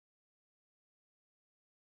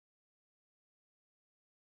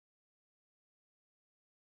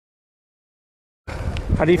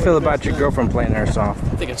How do you feel about your girlfriend playing airsoft?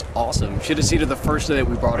 I think it's awesome. You should have seen her the first day that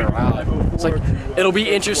we brought her out. It's like, it'll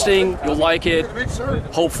be interesting, you'll like it,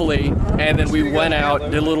 hopefully. And then we went out,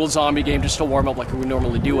 did a little zombie game just to warm up like we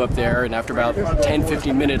normally do up there. And after about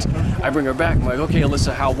 10-15 minutes, I bring her back. I'm like, okay,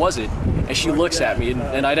 Alyssa, how was it? And she looks at me,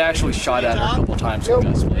 and I'd actually shot at her a couple times when we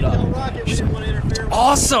got split up. She's like,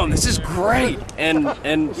 awesome, this is great. And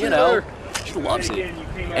you know, she loves it.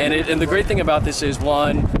 And the great thing about this is,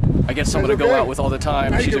 one, I get someone to go out with all the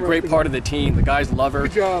time. She's a great part of the team. The guys love her.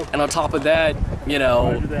 And on top of that, you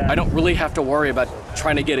know, I don't really have to worry about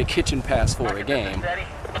trying to get a kitchen pass for a game.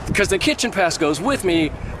 Because the kitchen pass goes with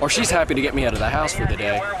me, or she's happy to get me out of the house for the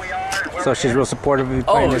day. So she's real supportive of you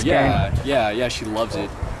playing this game? Yeah, she loves it.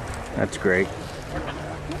 That's great.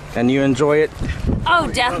 And you enjoy it? Oh,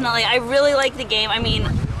 definitely. I really like the game. I mean,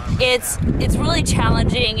 it's really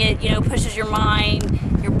challenging. It, you know, pushes your mind,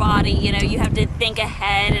 your body. You know, you have to think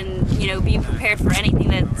ahead and, you know, be prepared for anything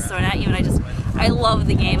that's thrown at you. And I love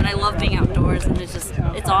the game, and I love being outdoors, and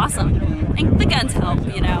it's awesome. And the guns help,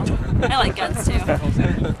 you know. I like guns too.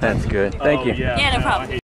 That's good. Thank you. Yeah, no problem.